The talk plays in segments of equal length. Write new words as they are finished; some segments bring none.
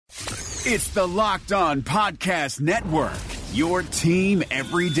It's the Locked On Podcast Network, your team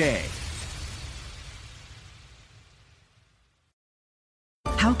every day.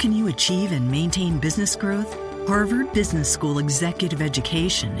 How can you achieve and maintain business growth? Harvard Business School Executive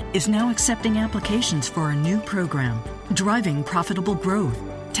Education is now accepting applications for a new program, Driving Profitable Growth.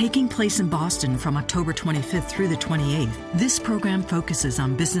 Taking place in Boston from October 25th through the 28th, this program focuses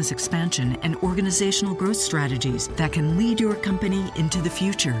on business expansion and organizational growth strategies that can lead your company into the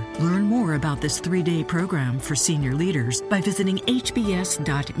future. Learn more about this 3-day program for senior leaders by visiting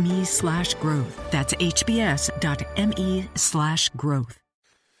hbs.me/growth. That's hbs.me/growth.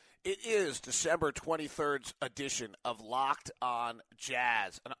 It is December 23rd's edition of Locked On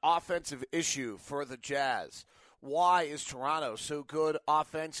Jazz, an offensive issue for the Jazz. Why is Toronto so good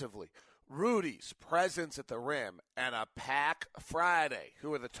offensively? Rudy's presence at the rim and a PAAC Friday.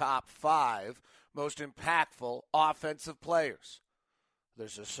 Who are the top 5 most impactful offensive players?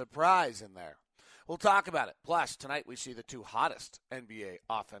 There's a surprise in there. We'll talk about it. Plus, tonight we see the 2 hottest NBA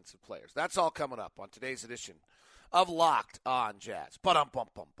offensive players. That's all coming up on today's edition of Locked On Jazz. Pow.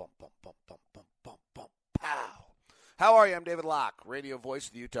 How are you? I'm David Locke, radio voice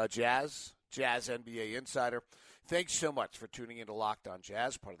of the Utah Jazz, Jazz NBA insider. Thanks so much for tuning into Locked On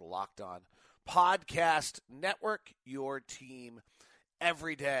Jazz, part of the Locked On Podcast Network, your team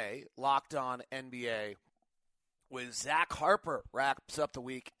every day. Locked On NBA with Zach Harper wraps up the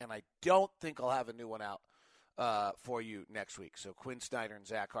week, and I don't think I'll have a new one out for you next week. So Quinn Snyder and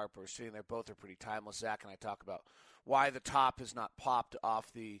Zach Harper are sitting there. Both are pretty timeless. Zach and I talk about why the top has not popped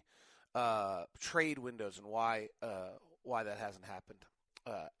off the trade windows and why that hasn't happened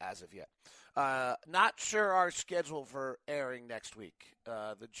as of yet. Not sure our schedule for airing next week.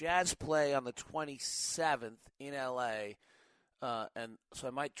 The Jazz play on the 27th in L.A., and so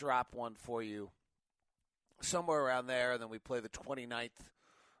I might drop one for you somewhere around there, and then we play the 29th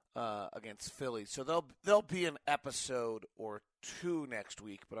against Philly. So there'll be an episode or 2 next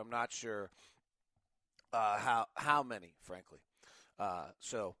week, but I'm not sure how many, frankly.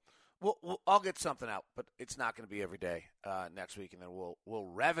 So I'll get something out, but it's not going to be every day next week, and then we'll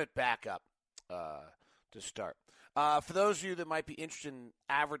rev it back up to start. For those of you that might be interested in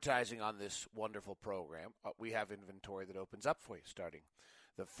advertising on this wonderful program, we have inventory that opens up for you starting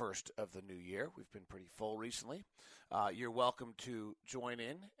the first of the new year. We've been pretty full recently. You're welcome to join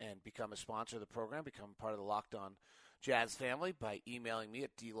in and become a sponsor of the program, become part of the Locked On Jazz family by emailing me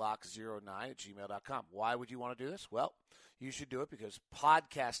at dlock09@gmail.com. Why would you want to do this? Well, you should do it because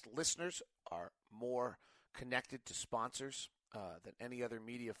podcast listeners are more connected to sponsors than any other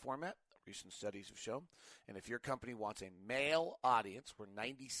media format. Recent studies have shown. And if your company wants a male audience, we're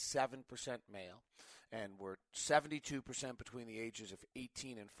 97% male, and we're 72% between the ages of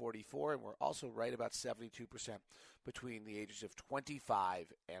 18 and 44, and we're also right about 72% between the ages of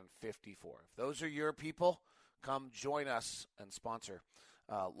 25 and 54. If those are your people, come join us and sponsor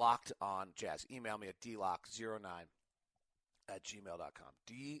Locked On Jazz. Email me at dlock09@gmail.com.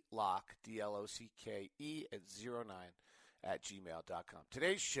 dlock, D-L-O-C-K-E @09@gmail.com.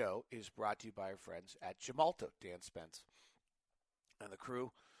 Today's show is brought to you by our friends at Gemalto, Dan Spence, and the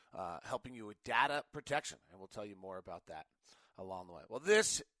crew helping you with data protection, and we'll tell you more about that along the way. Well,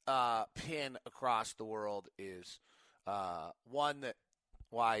 this pin across the world is one that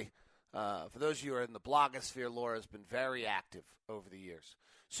for those of you who are in the blogosphere, Laura has been very active over the years.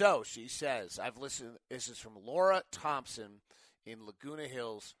 So she says, I've listened, this is from Laura Thompson in Laguna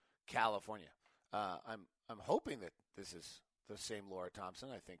Hills, California. I'm hoping that this is the same Laura Thompson.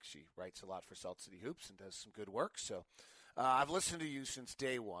 I think she writes a lot for Salt City Hoops and does some good work. So I've listened to you since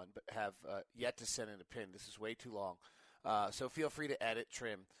day one, but have yet to send in a pin. This is way too long. So feel free to edit,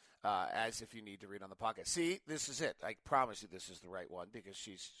 trim, as if you need to read on the podcast. See, this is it. I promise you this is the right one because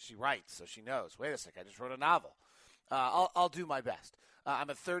she writes, so she knows. Wait a sec, I just wrote a novel. I'll do my best. I'm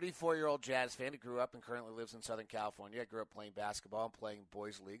a 34-year-old Jazz fan who grew up and currently lives in Southern California. I grew up playing basketball and playing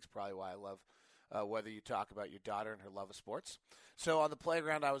boys' leagues, probably why I love whether you talk about your daughter and her love of sports. So on the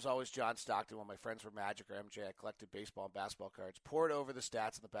playground, I was always John Stockton. When my friends were Magic or MJ, I collected baseball and basketball cards, poured over the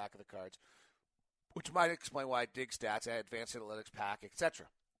stats on the back of the cards, which might explain why I dig stats. I had advanced analytics, PAAC, etc.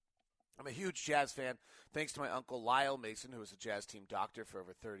 I'm a huge Jazz fan, thanks to my uncle Lyle Mason, who was a Jazz team doctor for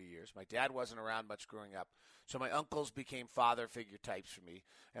over 30 years. My dad wasn't around much growing up, so my uncles became father figure types for me,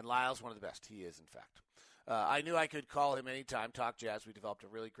 and Lyle's one of the best. He is, in fact. I knew I could call him anytime, talk Jazz. We developed a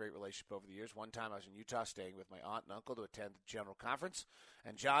really great relationship over the years. One time I was in Utah staying with my aunt and uncle to attend the general conference,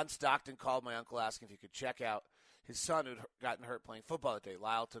 and John Stockton called my uncle asking if he could check out his son who'd gotten hurt playing football that day.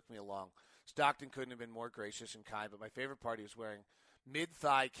 Lyle took me along. Stockton couldn't have been more gracious and kind, but my favorite part, he was wearing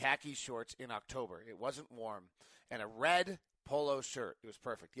mid-thigh khaki shorts in October. It wasn't warm, and a red polo shirt. It was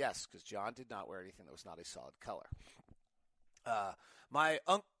perfect. Yes, because John did not wear anything that was not a solid color. My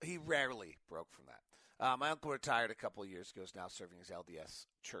uncle, he rarely broke from that. My uncle retired a couple of years ago, is now serving his LDS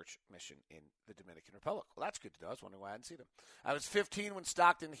church mission in the Dominican Republic. Well, that's good to know. I was wondering why I hadn't seen him. I was 15 when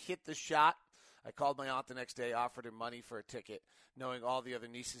Stockton hit the shot. I called my aunt the next day, offered her money for a ticket, knowing all the other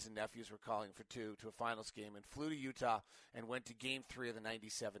nieces and nephews were calling for two to a finals game, and flew to Utah and went to Game 3 of the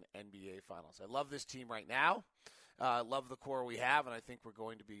 97 NBA Finals. I love this team right now. Love the core we have, and I think we're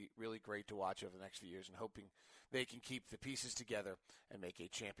going to be really great to watch over the next few years, and hoping they can keep the pieces together and make a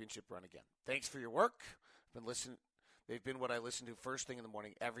championship run again. Thanks for your work. They've been what I listen to first thing in the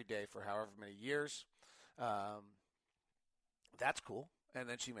morning every day for however many years. That's cool. And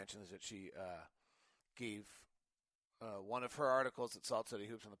then she mentions that she gave one of her articles at Salt City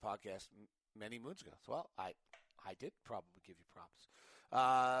Hoops on the podcast many moons ago. So, well, I did probably give you props.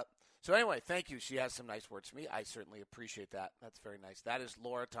 So anyway, thank you. She has some nice words for me. I certainly appreciate that. That's very nice. That is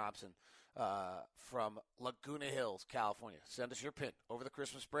Laura Thompson from Laguna Hills, California. Send us your pin over the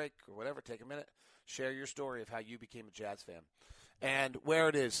Christmas break or whatever. Take a minute. Share your story of how you became a Jazz fan and where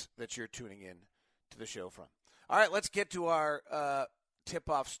it is that you're tuning in to the show from. All right, let's get to our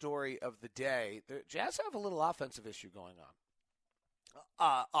tip-off story of the day. The Jazz have a little offensive issue going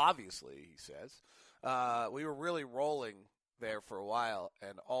on. Obviously, he says. We were really rolling there for a while,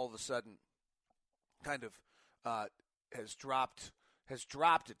 and all of a sudden kind of has dropped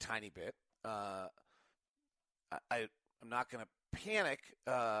a tiny bit. I'm not going to panic.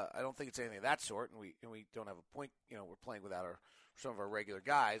 I don't think it's anything of that sort, and we don't have a point. We're playing without some of our regular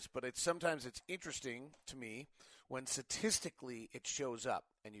guys, but sometimes it's interesting to me when statistically it shows up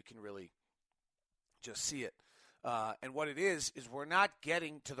and you can really just see it. And what it is we're not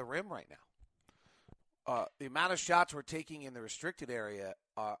getting to the rim right now. The amount of shots we're taking in the restricted area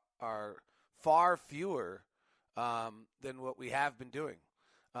are far fewer than what we have been doing.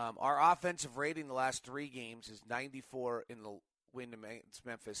 Our offensive rating the last 3 games is 94 in the win against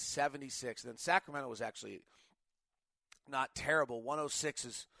Memphis, 76. And then Sacramento was actually not terrible. 106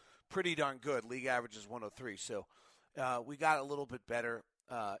 is pretty darn good. League average is 103. So we got a little bit better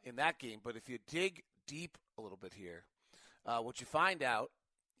in that game. But if you dig deep a little bit here, what you find out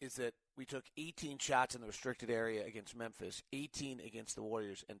is that we took 18 shots in the restricted area against Memphis, 18 against the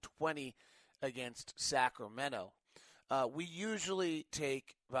Warriors, and 20 against Sacramento. We usually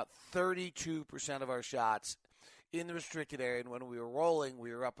take about 32% of our shots in the restricted area, and when we were rolling,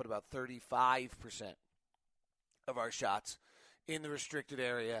 we were up at about 35% of our shots in the restricted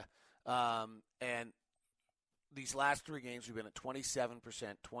area. And these last 3 games, we've been at 27%,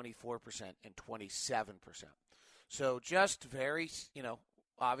 24%, and 27%. So just very,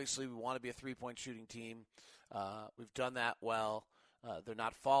 obviously we want to be a three-point shooting team. We've done that well. They're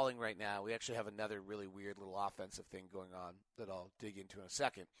not falling right now. We actually have another really weird little offensive thing going on that I'll dig into in a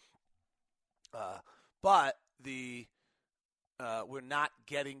second. But we're not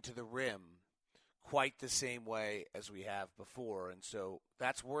getting to the rim quite the same way as we have before, and so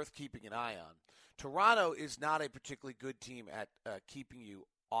that's worth keeping an eye on. Toronto is not a particularly good team at keeping you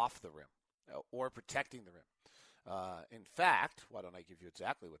off the rim or protecting the rim. In fact, why don't I give you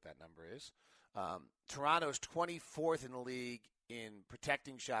exactly what that number is? Toronto is 24th in the league in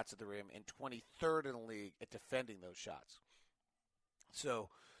protecting shots at the rim and 23rd in the league at defending those shots. So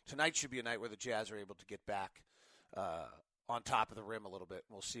tonight should be a night where the Jazz are able to get back on top of the rim a little bit.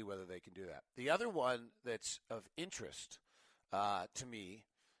 We'll see whether they can do that. The other one that's of interest to me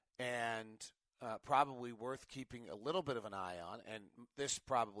and probably worth keeping a little bit of an eye on, and this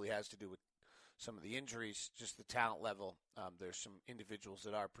probably has to do with some of the injuries, just the talent level. There's some individuals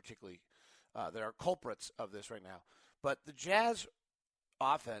that are particularly that are culprits of this right now. But the Jazz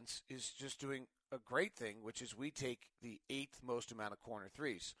offense is just doing a great thing, which is we take the 8th most amount of corner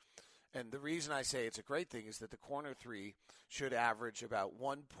threes. And the reason I say it's a great thing is that the corner three should average about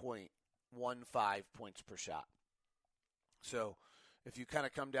 1.15 points per shot. So if you kind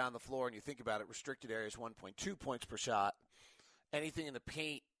of come down the floor and you think about it, restricted area is 1.2 points per shot. Anything in the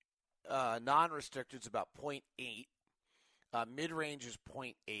paint, non-restricted is about 0.8. Mid-range is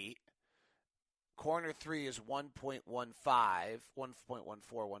 0.8. Corner three is 1.15,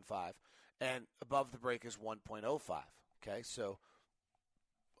 1.1415, and above the break is 1.05. Okay, so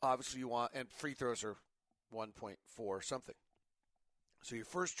obviously you want, and free throws are 1.4 something. So your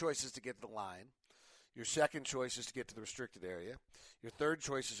first choice is to get to the line. Your second choice is to get to the restricted area. Your third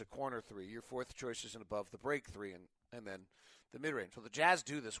choice is a corner three. Your fourth choice is an above the break three, and then the mid-range. So the Jazz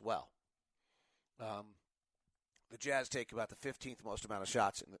do this well. The Jazz take about the 15th most amount of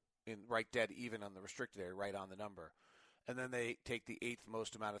shots in right dead even on the restricted area, right on the number. And then they take the 8th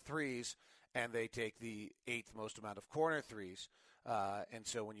most amount of threes, and they take the 8th most amount of corner threes. And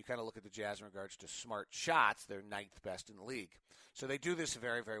so when you kind of look at the Jazz in regards to smart shots, they're 9th best in the league. So they do this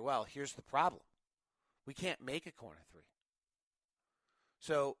very, very well. Here's the problem. We can't make a corner three.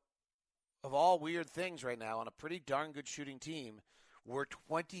 So of all weird things right now, on a pretty darn good shooting team, we're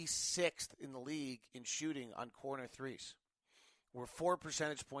 26th in the league in shooting on corner threes. We're 4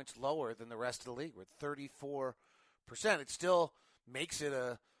 percentage points lower than the rest of the league. We're at 34%. It still makes it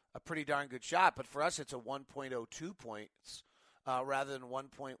a pretty darn good shot, but for us it's a 1.02 points rather than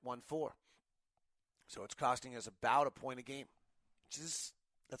 1.14. So it's costing us about a point a game,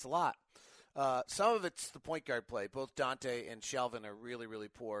 that's a lot. Some of it's the point guard play. Both Dante and Shelvin are really, really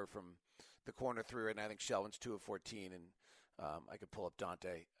poor from the corner three right now. I think Shelvin's 2 of 14, and I could pull up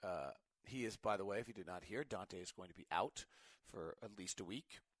Dante. He is, by the way, if you did not hear, Dante is going to be out for at least a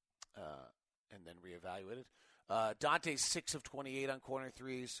week and then reevaluated. Dante's 6 of 28 on corner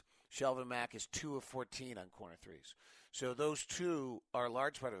threes. Shelvin Mack is 2 of 14 on corner threes. So those two are a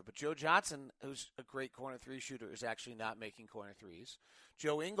large part of it. But Joe Johnson, who's a great corner three shooter, is actually not making corner threes.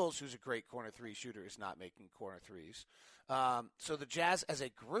 Joe Ingles, who's a great corner three shooter, is not making corner threes. So the Jazz as a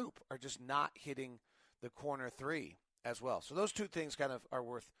group are just not hitting the corner three as well. So those two things kind of are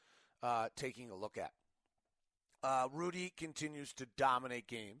worth taking a look at. Rudy continues to dominate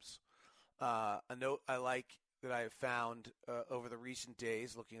games. A note I like that I have found over the recent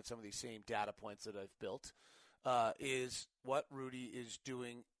days, looking at some of these same data points that I've built, is what Rudy is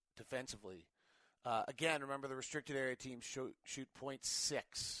doing defensively. Again, remember the restricted area teams shoot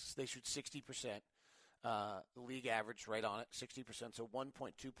 0.6. They shoot 60%. The league average right on it, 60%, so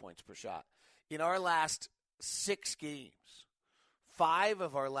 1.2 points per shot. In our last 6 games, 5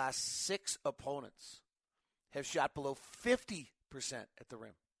 of our last 6 opponents have shot below 50% at the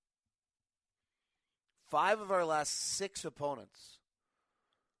rim. 5 of our last 6 opponents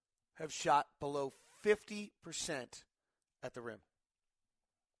have shot below 50% at the rim.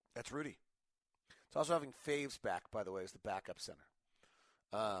 That's Rudy. It's also having Faves back, by the way, as the backup center.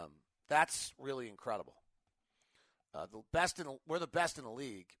 That's really incredible. We're the best in the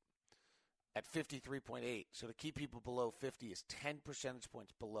league at 53.8. So to keep people below 50 is 10 percentage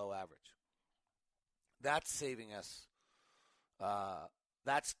points below average. That's saving us.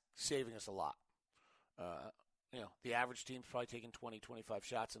 That's saving us a lot. The average team's probably taking 20, 25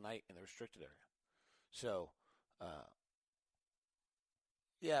 shots a night in the restricted area. So,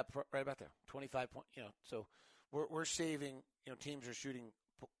 right about there, 25 point. So we're saving. Teams are shooting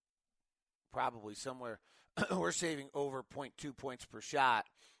probably somewhere. We're saving over 0.2 points per shot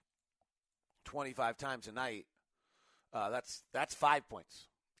 25 times a night. That's 5 points.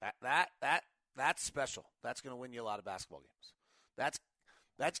 That's special. That's going to win you a lot of basketball games.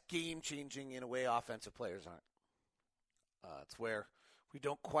 That's game-changing in a way offensive players aren't. It's where we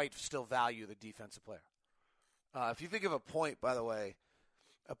don't quite still value the defensive player. If you think of a point, by the way,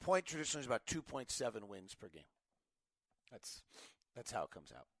 a point traditionally is about 2.7 wins per game. That's how it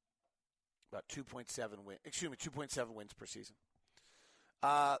comes out. About 2.7 wins per season.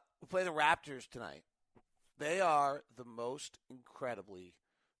 We play the Raptors tonight. They are the most incredibly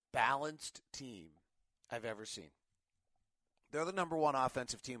balanced team I've ever seen. They're the number 1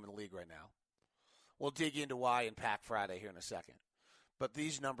 offensive team in the league right now. We'll dig into why in PAAC Friday here in a second. But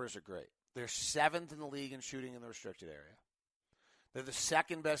these numbers are great. They're 7th in the league in shooting in the restricted area. They're the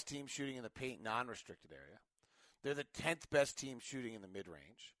 2nd best team shooting in the paint non-restricted area. They're the 10th best team shooting in the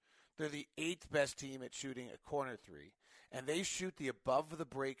mid-range. They're the 8th best team at shooting a corner three. And they shoot the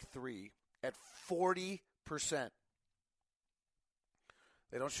above-the-break three at 40%.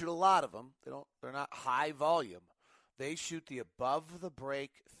 They don't shoot a lot of them. They're not high volume. They shoot the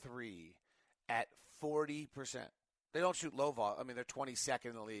above-the-break three at 40%. They don't shoot low volume. I mean, they're 22nd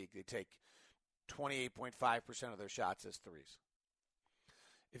in the league. They take 28.5% of their shots as threes.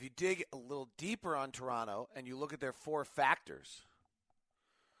 If you dig a little deeper on Toronto and you look at their 4 factors,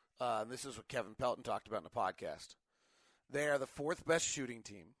 and this is what Kevin Pelton talked about in the podcast, they are the 4th best shooting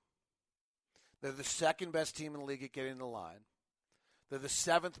team. They're the 2nd best team in the league at getting the line. They're the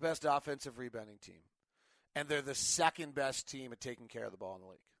 7th best offensive rebounding team. And they're the 2nd best team at taking care of the ball in the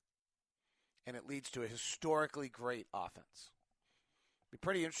league. And it leads to a historically great offense. Be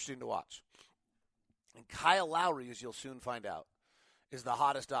pretty interesting to watch. And Kyle Lowry, as you'll soon find out, is the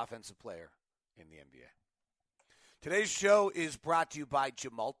hottest offensive player in the NBA. Today's show is brought to you by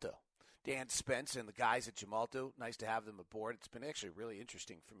Gemalto. Dan Spence and the guys at Gemalto, nice to have them aboard. It's been actually really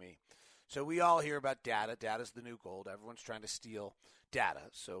interesting for me. So we all hear about data. Data's the new gold. Everyone's trying to steal data.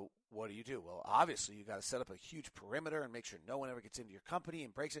 So what do? Well, obviously, you got to set up a huge perimeter and make sure no one ever gets into your company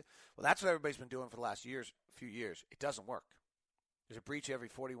and breaks it. Well, that's what everybody's been doing for the last few years. It doesn't work. There's a breach every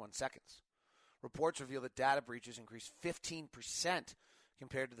 41 seconds. Reports reveal that data breaches increased 15%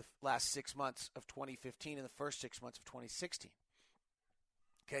 compared to the last 6 months of 2015 and the first 6 months of 2016.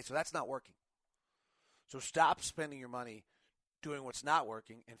 Okay, so that's not working. So stop spending your money doing what's not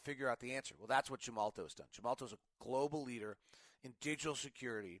working and figure out the answer. Well, that's what Gemalto has done. Gemalto is a global leader in digital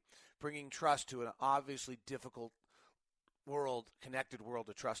security, bringing trust to an obviously difficult connected world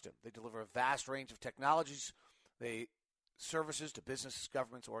to trust in. They deliver a vast range of technologies, services to businesses,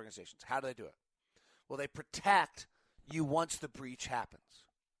 governments, organizations. How do they do it? Well, they protect you once the breach happens.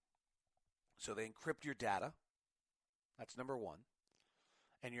 So they encrypt your data. That's number one.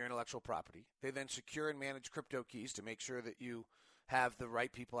 And your intellectual property. They then secure and manage crypto keys to make sure that you have the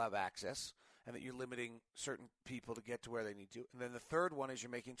right people have access and that you're limiting certain people to get to where they need to. And then the third one is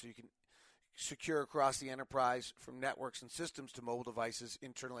you're making so you can secure across the enterprise from networks and systems to mobile devices,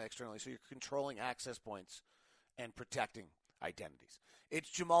 internally, externally. So you're controlling access points and protecting identities.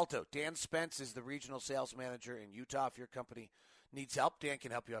 It's Gemalto. Dan Spence is the regional sales manager in Utah. If your company needs help, Dan can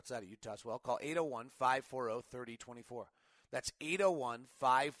help you outside of Utah as well. Call 801-540-3024. That's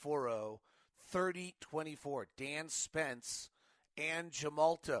 801-540-3024. Dan Spence and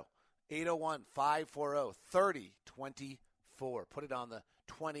Gemalto. 801-540-3024. Put it on the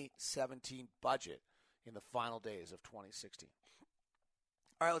 2017 budget in the final days of 2016.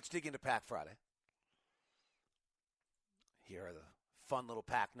 All right, let's dig into PAAC Friday. Here are the fun little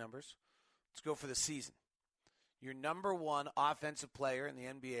PAAC numbers. Let's go for the season. Your number one offensive player in the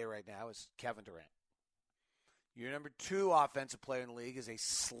NBA right now is Kevin Durant. Your number two offensive player in the league is a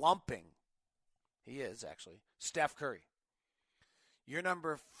slumping, he is actually, Steph Curry. Your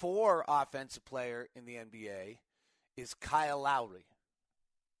number four offensive player in the NBA is Kyle Lowry.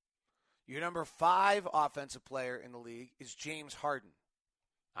 Your number five offensive player in the league is James Harden.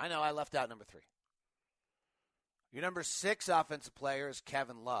 I know I left out number three. Your number six offensive player is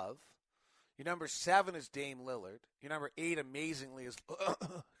Kevin Love. Your number seven is Dame Lillard. Your number eight, amazingly, is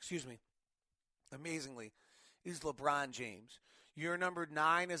is LeBron James. Your number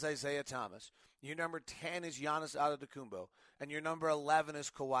 9 is Isaiah Thomas. Your number 10 is Giannis Antetokounmpo. And your number 11 is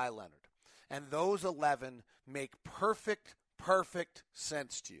Kawhi Leonard. And those 11 make perfect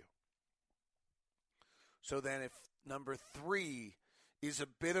sense to you. So then if number 3 is a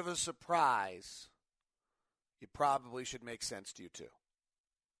bit of a surprise, it probably should make sense to you too.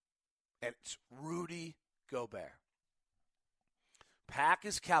 And it's Rudy Gobert. PAAC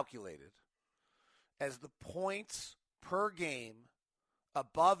is calculated as the points per game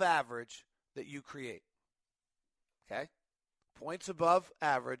above average that you create. Okay? Points above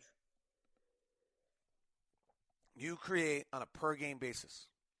average you create on a per game basis.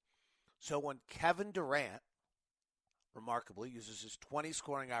 So when Kevin Durant, remarkably, uses his 20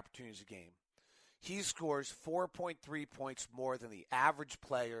 scoring opportunities a game, he scores 4.3 points more than the average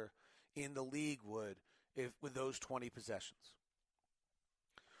player in the league would with those 20 possessions.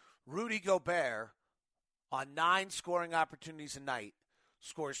 Rudy Gobert, on 9 scoring opportunities a night,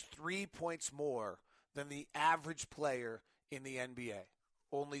 scores 3 points more than the average player in the NBA.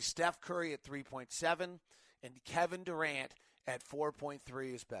 Only Steph Curry at 3.7 and Kevin Durant at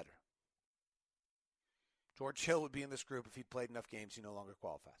 4.3 is better. George Hill would be in this group if he'd played enough games. He no longer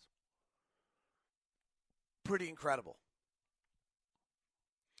qualifies. Pretty incredible.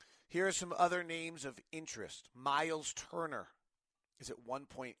 Here are some other names of interest. Miles Turner is at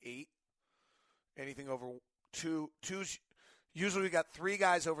 1.8. Anything over 2. Usually we got 3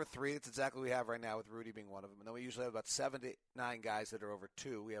 guys over 3. That's exactly what we have right now, with Rudy being one of them. And then we usually have about 7 to 9 guys that are over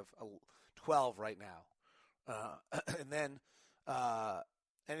 2. We have 12 right now. And then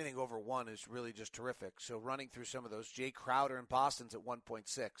anything over 1 is really just terrific. So running through some of those, Jay Crowder in Boston's at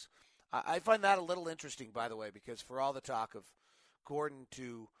 1.6. I find that a little interesting, by the way, because for all the talk of Gordon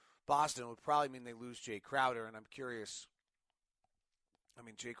to Boston, it would probably mean they lose Jay Crowder, and I'm curious. I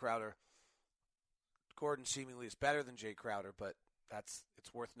mean, Jay Crowder, Gordon seemingly is better than Jay Crowder, but it's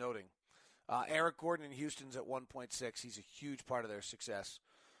worth noting. Eric Gordon in Houston's at 1.6. He's a huge part of their success.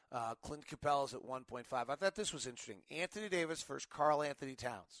 Clint Capella's at 1.5. I thought this was interesting. Anthony Davis versus Karl Anthony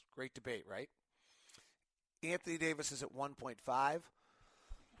Towns. Great debate, right? Anthony Davis is at 1.5.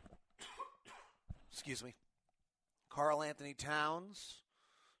 Excuse me. Karl Anthony Towns,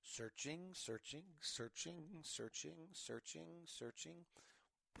 searching.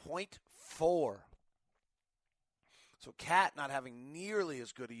 0.4. So Cat not having nearly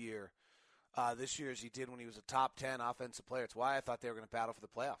as good a year this year as he did when he was a top 10 offensive player. It's why I thought they were going to battle for the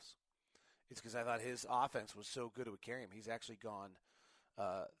playoffs. It's because I thought his offense was so good it would carry him. He's actually gone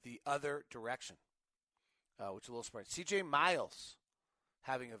the other direction, which is a little surprising. CJ Miles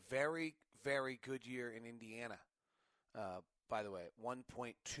having a very, very good year in Indiana. by the way,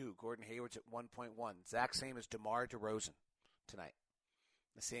 1.2. Gordon Hayward's at 1.1. Exact same as DeRozan tonight.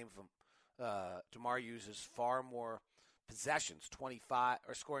 The same from DeMar uses far more possessions, 25,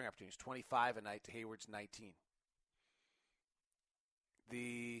 or scoring opportunities, 25 a night to Hayward's 19.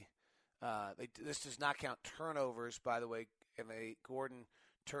 This does not count turnovers, by the way, and Gordon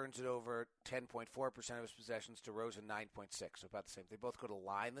turns it over 10.4% of his possessions, DeRozan 9.6, so about the same. They both go to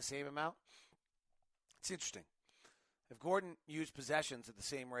line the same amount. It's interesting. If Gordon used possessions at the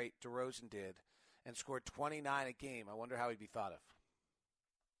same rate DeRozan did and scored 29 a game, I wonder how he'd be thought of.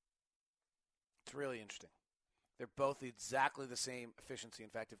 It's really interesting. They're both exactly the same efficiency. In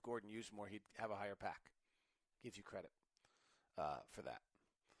fact, if Gordon used more, he'd have a higher PAAC. Gives you credit for that.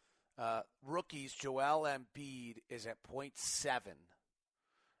 Rookies, Joel Embiid is at 0.7.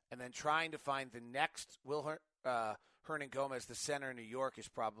 And then trying to find the next, Hernan Gomez, the center in New York, is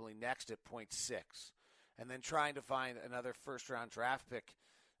probably next at 0.6. And then trying to find another first-round draft pick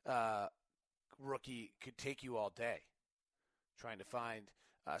rookie could take you all day. Trying to find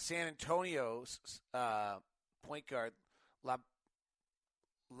San Antonio's point guard, La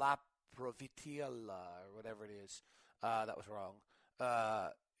Provitiala, or whatever it is, that was wrong,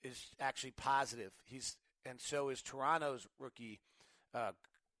 is actually positive. And so is Toronto's rookie,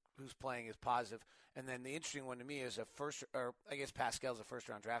 who's playing is positive. And then the interesting one to me is I guess Pascal's a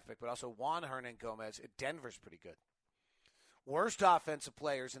first-round draft pick, but also Juan Hernan Gomez at Denver's pretty good. Worst offensive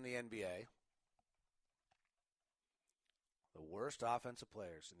players in the NBA. The worst offensive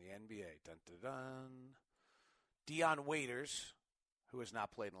players in the NBA. Dun, dun, dun. Dion Waiters, who has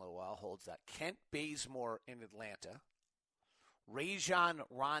not played in a little while, holds that. Kent Bazemore in Atlanta. Rajon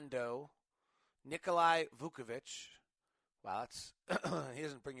Rondo. Nikolai Vukovic. Wow, he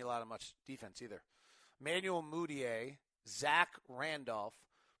doesn't bring you a lot of much defense either. Manuel Mudiay, Zach Randolph,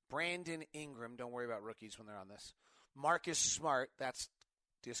 Brandon Ingram. Don't worry about rookies when they're on this. Marcus Smart. That's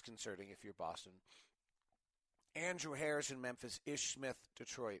disconcerting if you're Boston. Andrew Harris in Memphis. Ish Smith,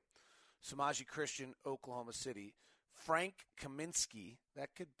 Detroit. Samaje Christian, Oklahoma City. Frank Kaminsky.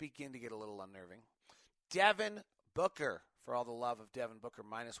 That could begin to get a little unnerving. Devin Booker, for all the love of Devin Booker,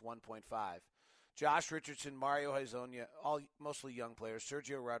 minus 1.5. Josh Richardson, Mario Hezonja, all mostly young players.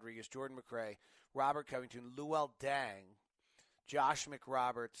 Sergio Rodriguez, Jordan McRae, Robert Covington, Luol Deng, Josh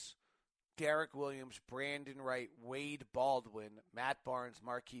McRoberts, Derek Williams, Brandon Wright, Wade Baldwin, Matt Barnes,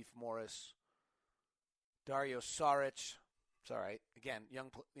 Markieff Morris, Dario Saric. It's all right. Again,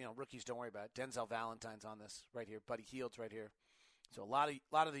 rookies, don't worry about it. Denzel Valentine's on this right here. Buddy Hield's right here. So a lot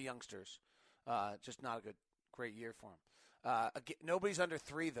of the youngsters. Just not a great year for them. Again, nobody's under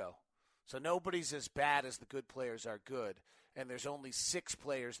 3 though. So nobody's as bad as the good players are good, and there's only 6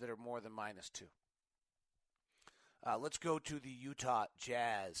 players that are more than minus 2. Let's go to the Utah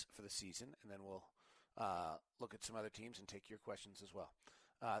Jazz for the season, and then we'll look at some other teams and take your questions as well.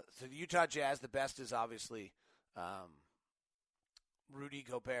 So the Utah Jazz, the best is obviously Rudy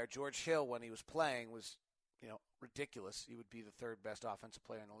Gobert. George Hill, when he was playing, was ridiculous. He would be the 3rd best offensive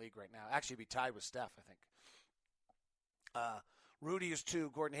player in the league right now. Actually, be tied with Steph, I think. Rudy is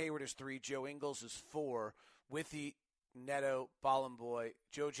 2, Gordon Hayward is 3, Joe Ingles is 4, Withy, Neto, Bollenboy.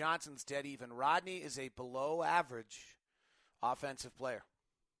 Joe Johnson's dead even. Rodney is a below-average offensive player.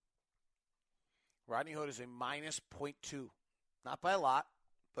 Rodney Hood is a minus 0.2. Not by a lot,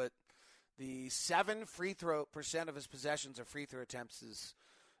 but the 7 free throw % of his possessions or free throw attempts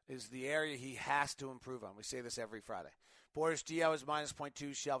is the area he has to improve on. We say this every Friday. Boris Diaw is minus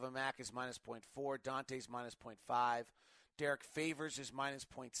 0.2, Shelvin Mack is minus 0.4, Dante's minus 0.5. Derek Favors is minus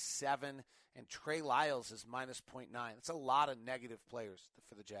 0.7, and Trey Lyles is minus 0.9. That's a lot of negative players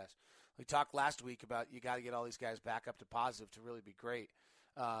for the Jazz. We talked last week about you got to get all these guys back up to positive to really be great.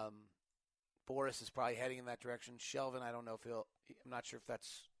 Boris is probably heading in that direction. Shelvin, I don't know if I'm not sure if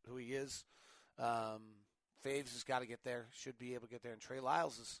that's who he is. Faves has got to get there, should be able to get there. And Trey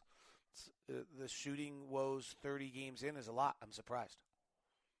Lyles is the shooting woes 30 games in is a lot. I'm surprised.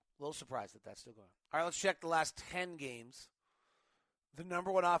 A little surprised that that's still going on. All right, let's check the last 10 games. The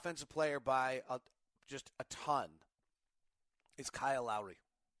number 1 offensive player by just a ton is Kyle Lowry,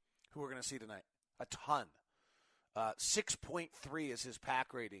 who we're going to see tonight. A ton. 6.3 is his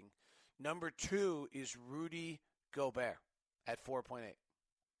PAAC rating. Number 2 is Rudy Gobert at 4.8.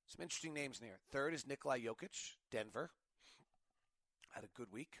 Some interesting names in here. 3rd is Nikola Jokic, Denver. Had a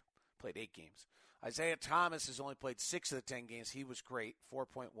good week. Played 8 games. Isaiah Thomas has only played 6 of the 10 games. He was great,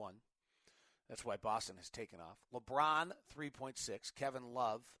 4.1. That's why Boston has taken off. LeBron, 3.6. Kevin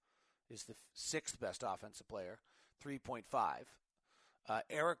Love is the 6th best offensive player, 3.5.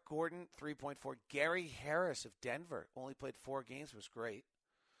 Eric Gordon, 3.4. Gary Harris of Denver only played 4 games, was great.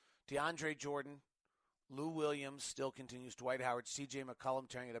 DeAndre Jordan, Lou Williams still continues. Dwight Howard, C.J. McCollum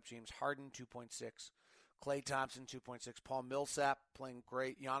tearing it up. James Harden, 2.6. Klay Thompson, 2.6. Paul Millsap playing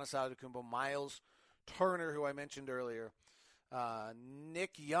great. Giannis Antetokounmpo, Miles Turner, who I mentioned earlier.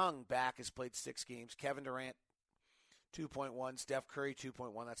 Nick Young back has played 6 games. Kevin Durant, 2.1. Steph Curry,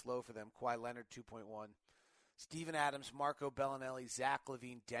 2.1. That's low for them. Kawhi Leonard, 2.1. Steven Adams, Marco Bellinelli, Zach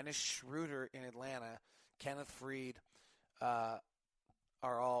LaVine, Dennis Schroeder in Atlanta, Kenneth Freed are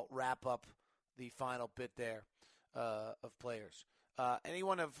all wrap up the final bit there of players.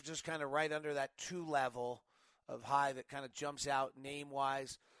 Anyone of just kind of right under that 2 level of high that kind of jumps out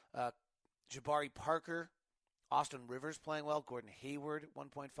name-wise, Jabari Parker, Austin Rivers playing well, Gordon Hayward,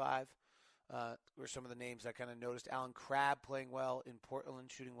 1.5. Were some of the names I kind of noticed. Alan Crabb playing well in Portland,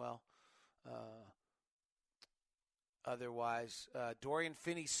 shooting well. Otherwise, Dorian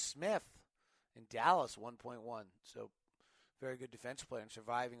Finney-Smith in Dallas, 1.1. So very good defensive player and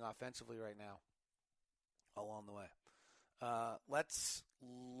surviving offensively right now along the way. Let's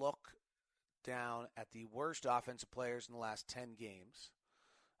look down at the worst offensive players in the last 10 games.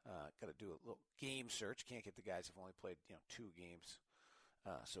 Got to do a little game search. Can't get the guys who've only played 2 games.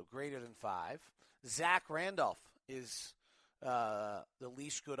 So greater than 5. Zach Randolph is the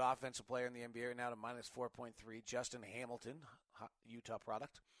least good offensive player in the NBA now to minus 4.3. Justin Hamilton, Utah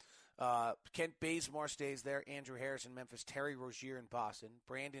product. Kent Bazemore stays there. Andrew Harris in Memphis. Terry Rozier in Boston.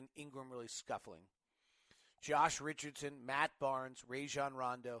 Brandon Ingram really scuffling. Josh Richardson, Matt Barnes, Rajon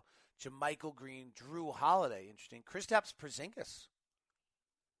Rondo, JaMychal Green, Drew Holiday. Interesting. Kristaps Porzingis.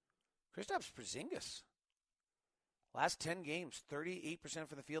 Last 10 games, 38%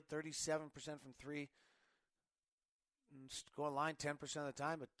 from the field, 37% from 3. Going line 10% of the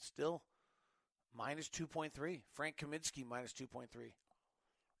time, but still minus 2.3. Frank Kaminsky, minus 2.3.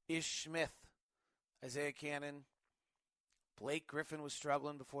 Ish Smith, Isaiah Cannon. Blake Griffin was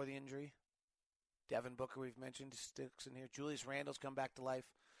struggling before the injury. Devin Booker, we've mentioned, sticks in here. Julius Randle's come back to life,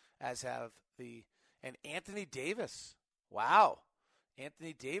 as have and Anthony Davis. Wow.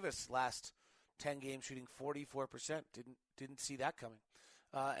 Anthony Davis, last 10 games, shooting 44%. Didn't see that coming.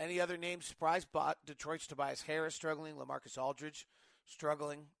 Any other names surprised? Detroit's Tobias Harris struggling. LaMarcus Aldridge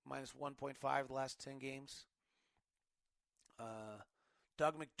struggling, minus 1.5 the last 10 games.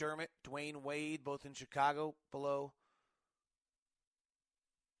 Doug McDermott, Dwayne Wade, both in Chicago, below.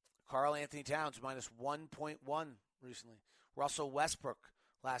 Karl Anthony Towns, minus 1.1 recently. Russell Westbrook,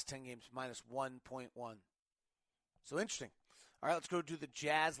 last 10 games, minus 1.1. So interesting. All right, let's go do the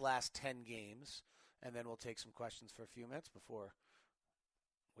Jazz last 10 games, and then we'll take some questions for a few minutes before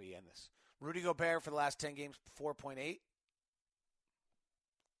we end this. Rudy Gobert for the last 10 games, 4.8.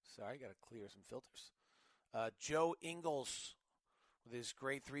 Sorry, got to clear some filters. Joe Ingles, with his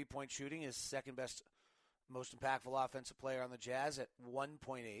great three-point shooting, is second best, most impactful offensive player on the Jazz at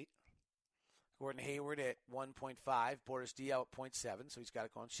 1.8. Gordon Hayward at 1.5. Boris Diaw at 0.7, so he's got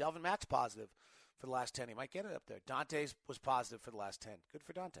it going. Shelvin Mack's positive for the last 10. He might get it up there. Dante's was positive for the last 10. Good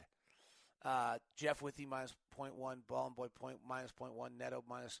for Dante. Jeff Withey, minus 0.1. Ball and Boy, minus 0.1. Neto,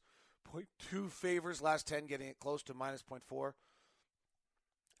 minus 0.2. Favors, last 10, getting it close to minus 0.4.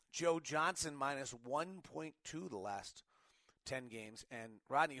 Joe Johnson, minus 1.2 the last 10 games. And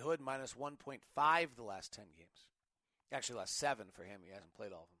Rodney Hood, minus 1.5 the last 10 games. Actually, last 7 for him. He hasn't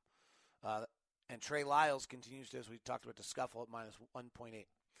played all of them. And Trey Lyles continues to, as we talked about, to scuffle at minus 1.8.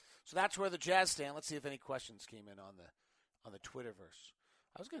 So that's where the Jazz stand. Let's see if any questions came in on the Twitterverse.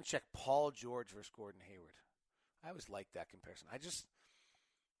 I was going to check Paul George versus Gordon Hayward. I always like that comparison. There's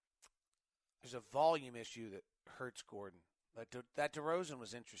a volume issue that hurts Gordon. That DeRozan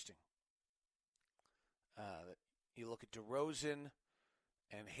was interesting. You look at DeRozan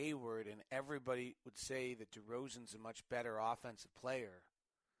and Hayward, and everybody would say that DeRozan's a much better offensive player.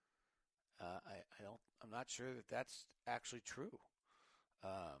 I'm not sure that that's actually true.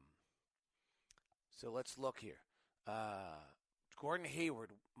 So let's look here. Gordon Hayward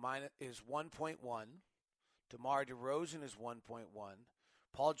is 1.1. DeMar DeRozan is 1.1.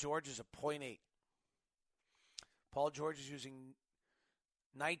 Paul George is a 0.8. Paul George is using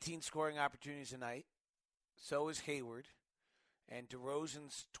 19 scoring opportunities a night. So is Hayward. And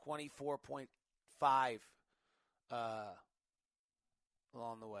DeRozan's 24.5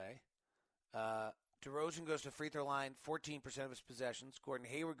 along the way. DeRozan goes to free throw line 14% of his possessions. Gordon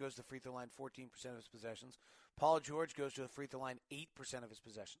Hayward goes to free throw line 14% of his possessions. Paul George goes to the free throw line 8% of his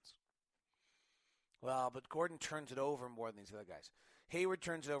possessions. Well, but Gordon turns it over more than these other guys. Hayward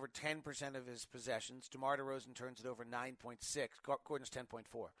turns it over 10% of his possessions. DeMar DeRozan turns it over 9.6. Gordon's 10.4.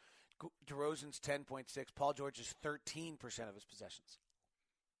 DeRozan's 10.6. Paul George is 13% of his possessions.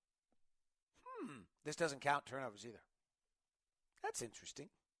 This doesn't count turnovers either. That's interesting.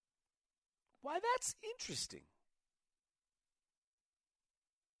 Why, that's interesting.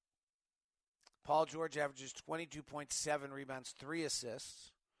 Paul George averages 22.7 rebounds, 3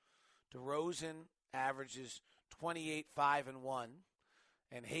 assists. DeRozan averages 28, 5, and 1.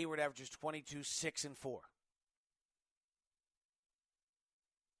 And Hayward averages 22, 6, and 4.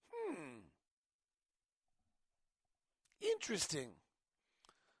 Interesting.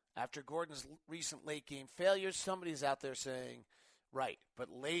 After Gordon's recent late game failures, somebody's out there saying, right, but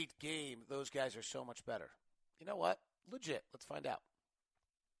late game, those guys are so much better. You know what? Legit. Let's find out.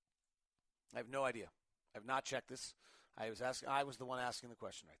 I have no idea. I have not checked this. I was the one asking the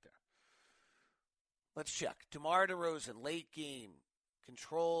question right there. Let's check. DeMar DeRozan, late game,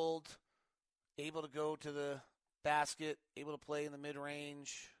 controlled, able to go to the basket, able to play in the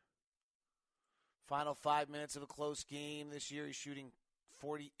mid-range. Final 5 minutes of a close game. This year he's shooting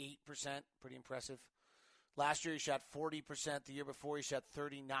 48%. Pretty impressive. Last year he shot 40%. The year before he shot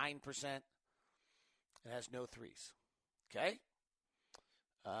 39%. And has no threes. Okay?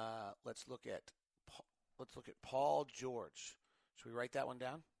 Let's look at Paul George. Should we write that one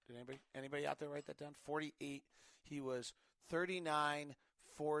down? Did anybody out there write that down? 48. He was 39,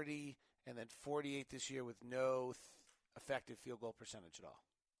 40, and then 48 this year with no effective field goal percentage at all.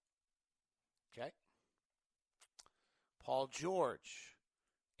 Okay? Paul George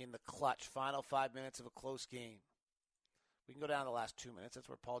in the clutch, final 5 minutes of a close game. We can go down to the last 2 minutes. That's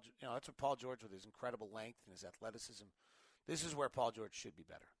where Paul George with his incredible length and his athleticism. This is where Paul George should be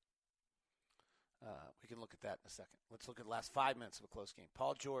better. We can look at that in a second. Let's look at the last 5 minutes of a close game.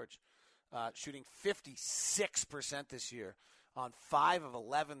 Paul George shooting 56% this year on 5 of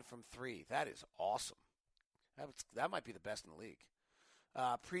 11 from 3. That is awesome. That might be the best in the league.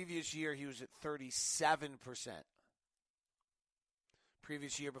 Previous year, he was at 37%.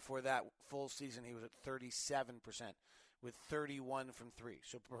 Previous year before that, full season, he was at 37% with 31 from 3.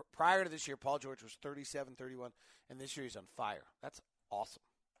 So prior to this year, Paul George was 37, 31, and this year he's on fire. That's awesome.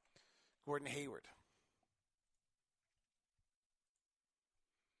 Gordon Hayward.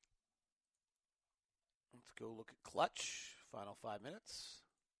 Let's go look at clutch. Final 5 minutes.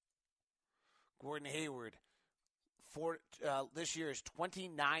 Gordon Hayward. This year is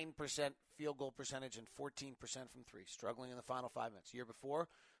 29% field goal percentage and 14% from 3. Struggling in the final 5 minutes. Year before,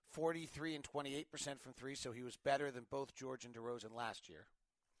 43 and 28% from 3, so he was better than both George and DeRozan last year.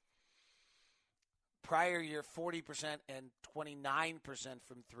 Prior year, 40% and 29%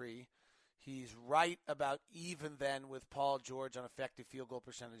 from 3. He's right about even then with Paul George on effective field goal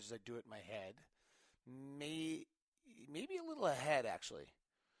percentages. I do it in my head. Maybe a little ahead, actually,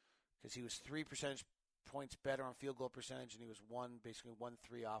 because he was 3 percentage points better on field goal percentage, and he was basically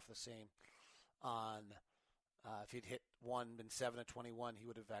 1-3 off the same on if he'd hit been 7 of 21, he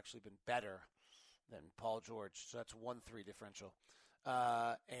would have actually been better than Paul George. So that's 1-3 differential.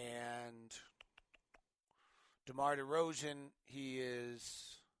 And DeMar DeRozan, he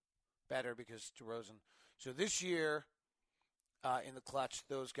is better because DeRozan. So this year in the clutch,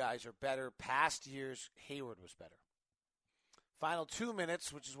 those guys are better. Past years, Hayward was better. Final 2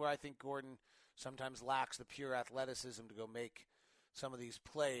 minutes, which is where I think Gordon sometimes lacks the pure athleticism to go make some of these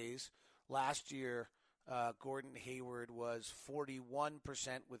plays. Last year, Gordon Hayward was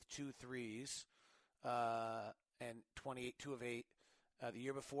 41% with 2 threes and 2 of 8. The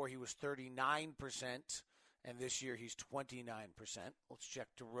year before, he was 39%, and this year he's 29%. Let's check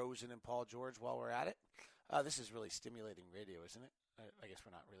DeRozan and Paul George while we're at it. This is really stimulating radio, isn't it? I guess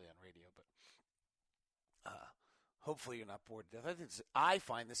we're not really on radio, but hopefully you're not bored to death. I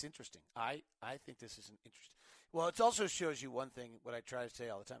find this interesting. I think this is an interesting. Well, it also shows you one thing, what I try to say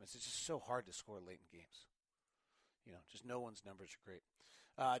all the time, is it's just so hard to score late in games. Just no one's numbers are great.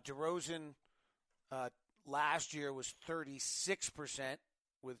 DeRozan last year was 36%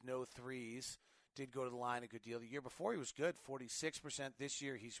 with no threes. Did go to the line a good deal. The year before he was good, 46%. This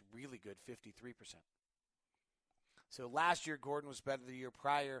year he's really good, 53%. So last year Gordon was better. The year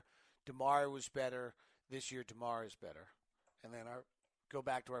prior, DeMar was better. This year DeMar is better. And then go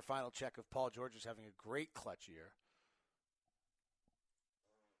back to our final check of Paul George is having a great clutch year.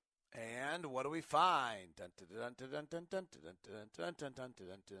 And what do we find?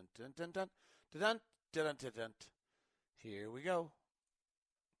 Here we go.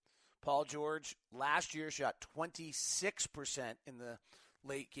 Paul George last year shot 26% in the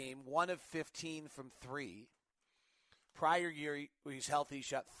late game, 1 of 15 from 3. Prior year, he's healthy, he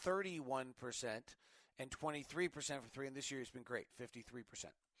shot 31% and 23% from 3, and this year he's been great,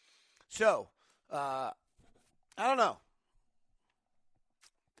 53%. So, I don't know.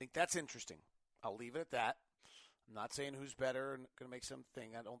 I think that's interesting. I'll leave it at that. I'm not saying who's better and going to make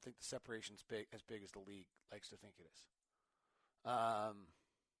something. I don't think the separation's as big as the league likes to think it is.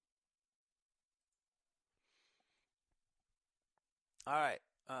 All right.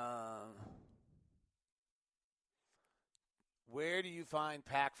 Where do you find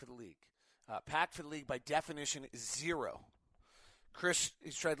PAAC for the league? PAAC for the league, by definition, is 0. Chris,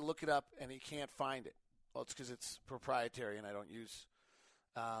 he's tried to look it up, and he can't find it. Well, it's because it's proprietary, and I don't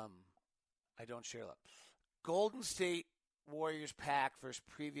share that. Golden State Warriors PAAC versus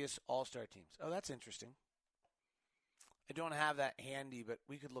previous All-Star teams. Oh, that's interesting. I don't have that handy, but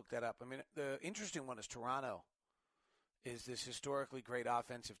we could look that up. I mean, the interesting one is Toronto is this historically great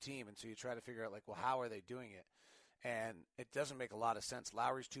offensive team, and so you try to figure out, like, well, how are they doing it? And it doesn't make a lot of sense.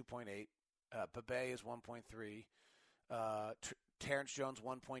 Lowry's 2.8. Bebe is 1.3. Terrence Jones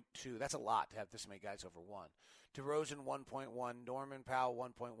 1.2. That's a lot to have this many guys over 1. DeRozan 1.1. Norman Powell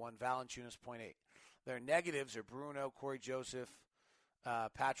 1.1. Valanciunas 0.8. Their negatives are Bruno, Corey Joseph,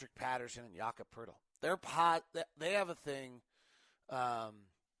 Patrick Patterson, and Jakob Poeltl. They have a thing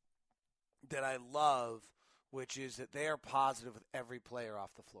that I love, which is that they are positive with every player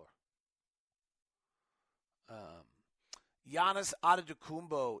off the floor. Giannis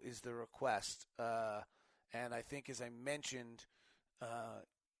Antetokounmpo is the request, and I think, as I mentioned,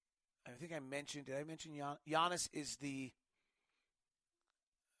 did I mention Giannis is the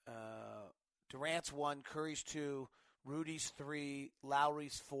Durant's 1, Curry's 2, Rudy's 3,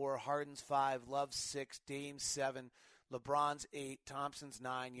 Lowry's 4, Harden's 5, Love's 6, Dame's 7, LeBron's 8, Thompson's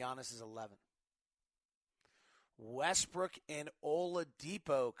 9, Giannis is 11. Westbrook and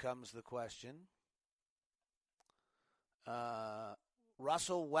Oladipo comes the question.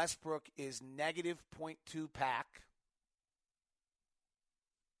 Russell Westbrook is negative 0.2 PAAC.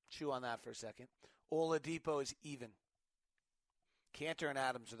 Chew on that for a second. Oladipo is even. Cantor and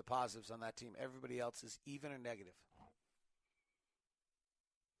Adams are the positives on that team. Everybody else is even or negative.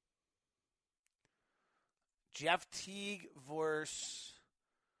 Jeff Teague versus...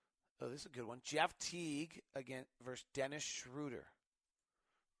 Oh, this is a good one. Jeff Teague again versus Dennis Schroeder.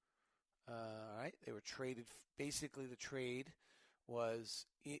 All right, they were traded. Basically, the trade was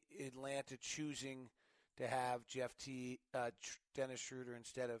Atlanta choosing to have Dennis Schroeder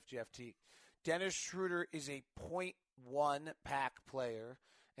instead of Jeff Teague. Dennis Schroeder is a 0.1 PAAC player,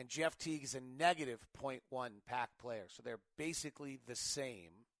 and Jeff Teague is a negative 0.1 PAAC player. So they're basically the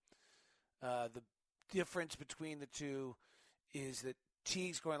same. The difference between the two is that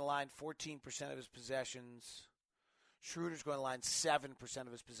Teague's going to line 14% of his possessions. Schroeder's going to line 7%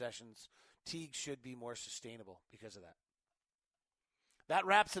 of his possessions. Teague should be more sustainable because of that. That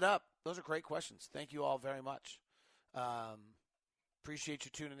wraps it up. Those are great questions. Thank you all very much. Appreciate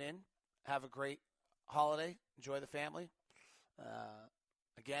you tuning in. Have a great holiday. Enjoy the family.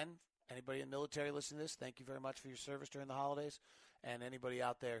 Again, anybody in the military listening to this, thank you very much for your service during the holidays. And anybody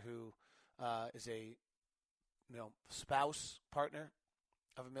out there who is a spouse, partner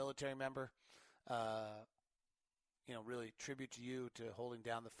of a military member, really tribute to you to holding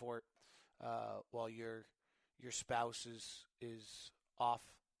down the fort while your spouse is off.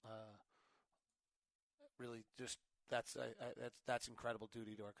 Really, just that's incredible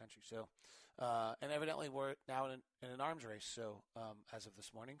duty to our country. So, and evidently we're now in an arms race. So, as of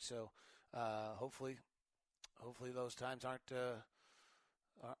this morning, so hopefully those times aren't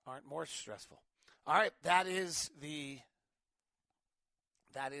more stressful. All right, that is the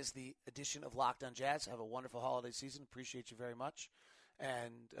edition of Locked on Jazz. Have a wonderful holiday season. Appreciate you very much,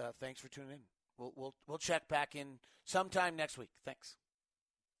 and thanks for tuning in. We'll check back in sometime next week. Thanks.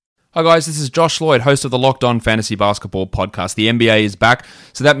 Hi guys, this is Josh Lloyd, host of the Locked On Fantasy Basketball podcast. The NBA is back,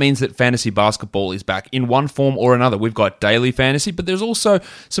 so that means that fantasy basketball is back in one form or another. We've got daily fantasy, but there's also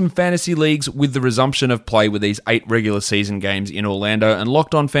some fantasy leagues with the resumption of play with these 8 regular season games in Orlando, and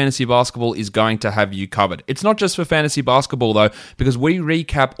Locked On Fantasy Basketball is going to have you covered. It's not just for fantasy basketball though, because we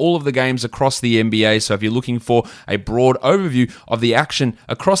recap all of the games across the NBA, so if you're looking for a broad overview of the action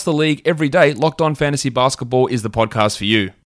across the league every day, Locked On Fantasy Basketball is the podcast for you.